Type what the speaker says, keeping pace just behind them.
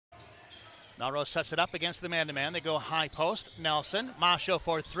Melrose sets it up against the man-to-man. They go high post. Nelson, Masho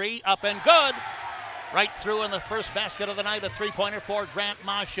for three, up and good. Right through in the first basket of the night, a three-pointer for Grant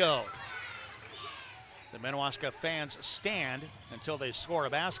Masho. The Minnewaska fans stand until they score a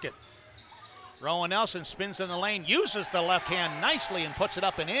basket. Rowan Nelson spins in the lane, uses the left hand nicely and puts it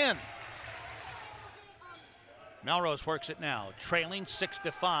up and in. Melrose works it now, trailing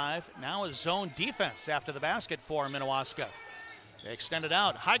 6-5. Now a zone defense after the basket for Minnewaska. They extend it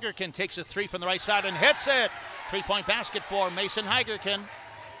out. Heigerken takes a three from the right side and hits it. Three-point basket for Mason Heigerken.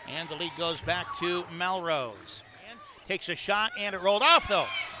 And the lead goes back to Melrose. And takes a shot and it rolled off though.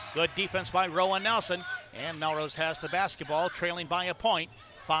 Good defense by Rowan Nelson. And Melrose has the basketball, trailing by a point,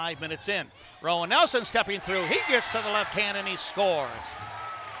 5 minutes in. Rowan Nelson stepping through. He gets to the left hand and he scores.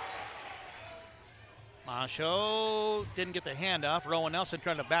 Masho didn't get the handoff. Rowan Nelson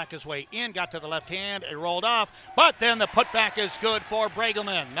trying to back his way in, got to the left hand, it rolled off, but then the putback is good for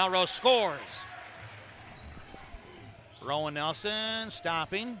Bregelman. Melrose scores. Rowan Nelson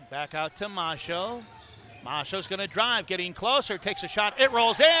stopping, back out to Masho. Masho's going to drive, getting closer, takes a shot, it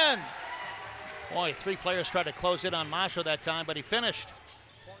rolls in. Boy, three players tried to close in on Masho that time, but he finished.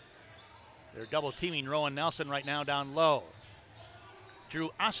 They're double teaming Rowan Nelson right now down low. Drew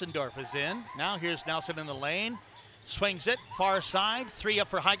Ossendorf is in. Now here's Nelson in the lane. Swings it, far side. Three up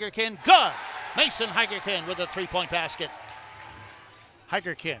for Heigerken. Good! Mason Heigerken with a three-point basket.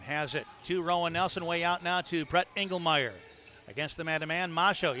 Heigerken has it to Rowan Nelson. Way out now to Brett Engelmeyer. Against the man-to-man,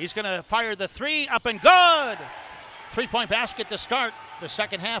 Masho. He's going to fire the three. Up and good! Three-point basket to start the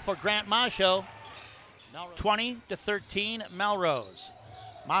second half for Grant Masho. 20-13 Melrose.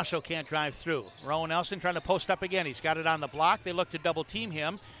 Masho can't drive through. Rowan Nelson trying to post up again. He's got it on the block. They look to double team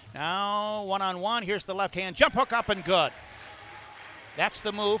him. Now one-on-one. Here's the left hand. Jump hook up and good. That's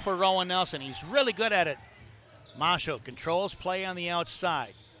the move for Rowan Nelson. He's really good at it. Masho controls play on the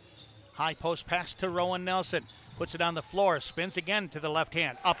outside. High post pass to Rowan Nelson. Puts it on the floor. Spins again to the left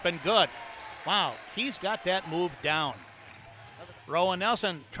hand. Up and good. Wow, he's got that move down. Rowan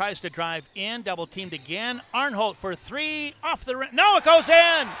Nelson tries to drive in, double teamed again. Arnholt for three, off the rim. No, it goes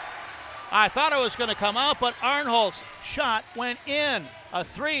in. I thought it was going to come out, but Arnholt's shot went in. A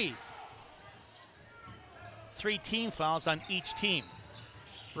three. 3 team fouls on each team.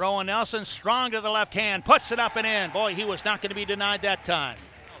 Rowan Nelson strong to the left hand, puts it up and in. Boy, he was not going to be denied that time.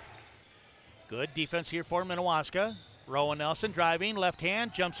 Good defense here for Minnewaska. Rowan Nelson driving, left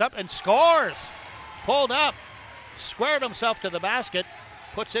hand, jumps up and scores. Pulled up. Squared himself to the basket,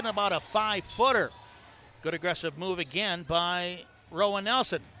 puts in about a 5-footer. Good aggressive move again by Rowan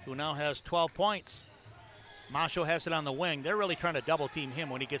Nelson, who now has 12 points. Masho has it on the wing. They're really trying to double team him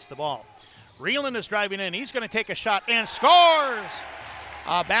when he gets the ball. Reeland is driving in. He's going to take a shot and scores.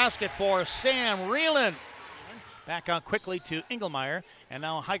 A basket for Sam Reeland. Back out quickly to Engelmeyer, and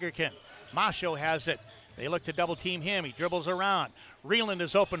now Heigerken. Masho has it. They look to double team him. He dribbles around. Reeland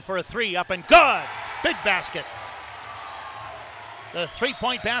is open for a three, up and good. Big basket. The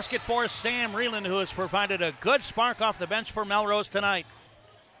three-point basket for Sam Reeland, who has provided a good spark off the bench for Melrose tonight.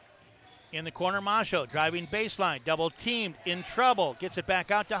 In the corner, Masho driving baseline, double teamed, in trouble. Gets it back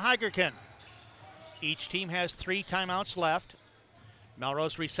out to Heigerken. Each team has 3 timeouts left.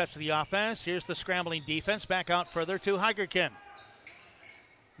 Melrose resets the offense. Here's the scrambling defense. Back out further to Heigerken.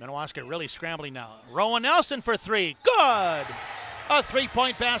 Minnewaska really scrambling now. Rowan Nelson for three. Good! A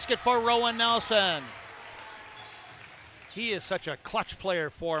three-point basket for Rowan Nelson. He is such a clutch player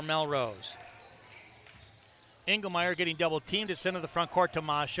for Melrose. Engelmeyer getting double teamed. It's into the front court to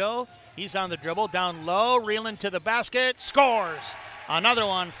Masho. He's on the dribble, down low. Reeland to the basket. Scores! Another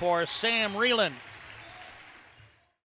one for Sam Reeland.